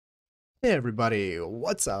Hey everybody,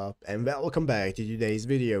 what's up and welcome back to today's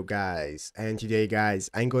video guys. And today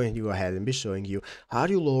guys, I'm going to go ahead and be showing you how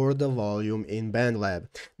to lower the volume in Bandlab.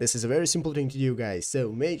 This is a very simple thing to do guys,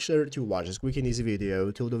 so make sure to watch this quick and easy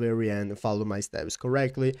video till the very end and follow my steps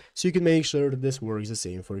correctly so you can make sure that this works the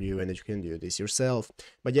same for you and that you can do this yourself.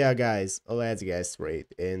 But yeah guys, let's get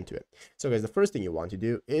straight into it. So guys, the first thing you want to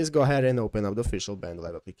do is go ahead and open up the official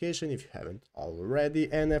Bandlab application if you haven't already,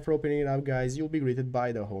 and after opening it up guys, you'll be greeted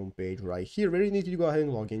by the home page right here where you need to go ahead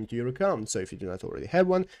and log into your account. So if you do not already have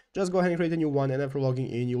one, just go ahead and create a new one, and after logging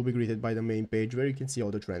in you'll be greeted by the main page where you can see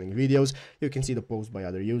all the trending videos, you can see the posts by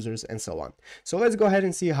other users and so on. So let's go ahead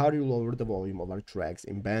and see how to lower the volume of our tracks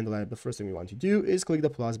in Bandlab. The first thing we want to do is click the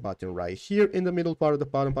plus button right here in the middle part of the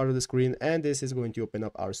bottom part of the screen, and this is going to open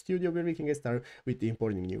up our studio where we can get started with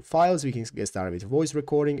importing new files. We can get started with voice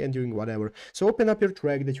recording and doing whatever. So open up your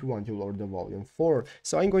track that you want to lower the volume for.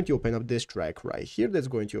 So I'm going to open up this track right here. That's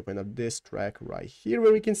going to open up this track right here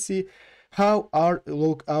where we can see how our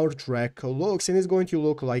track looks, and it's going to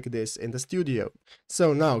look like this in the studio.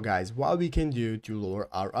 So now guys, what we can do to lower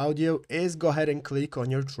our audio is go ahead and click on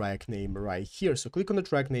your track name right here. So click on the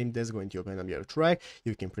track name, that's going to open up your track,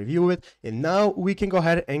 you can preview it, and now we can go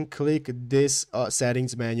ahead and click this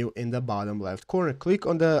settings menu in the bottom left corner. Click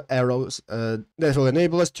on the arrows that will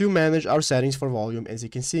enable us to manage our settings for volume. As you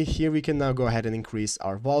can see here, we can now go ahead and increase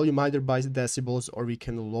our volume either by decibels, or we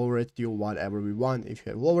can lower it to whatever we want. If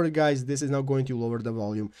you have lowered guys, this is now going to lower the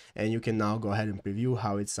volume, and you can now go ahead and preview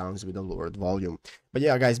how it sounds with a lowered volume. But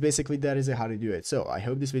yeah guys, basically that is how to do it. So I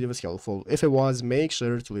hope this video was helpful. If it was, make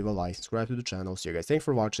sure to leave a like, subscribe to the channel. So you guys, thanks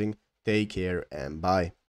for watching, take care, and bye.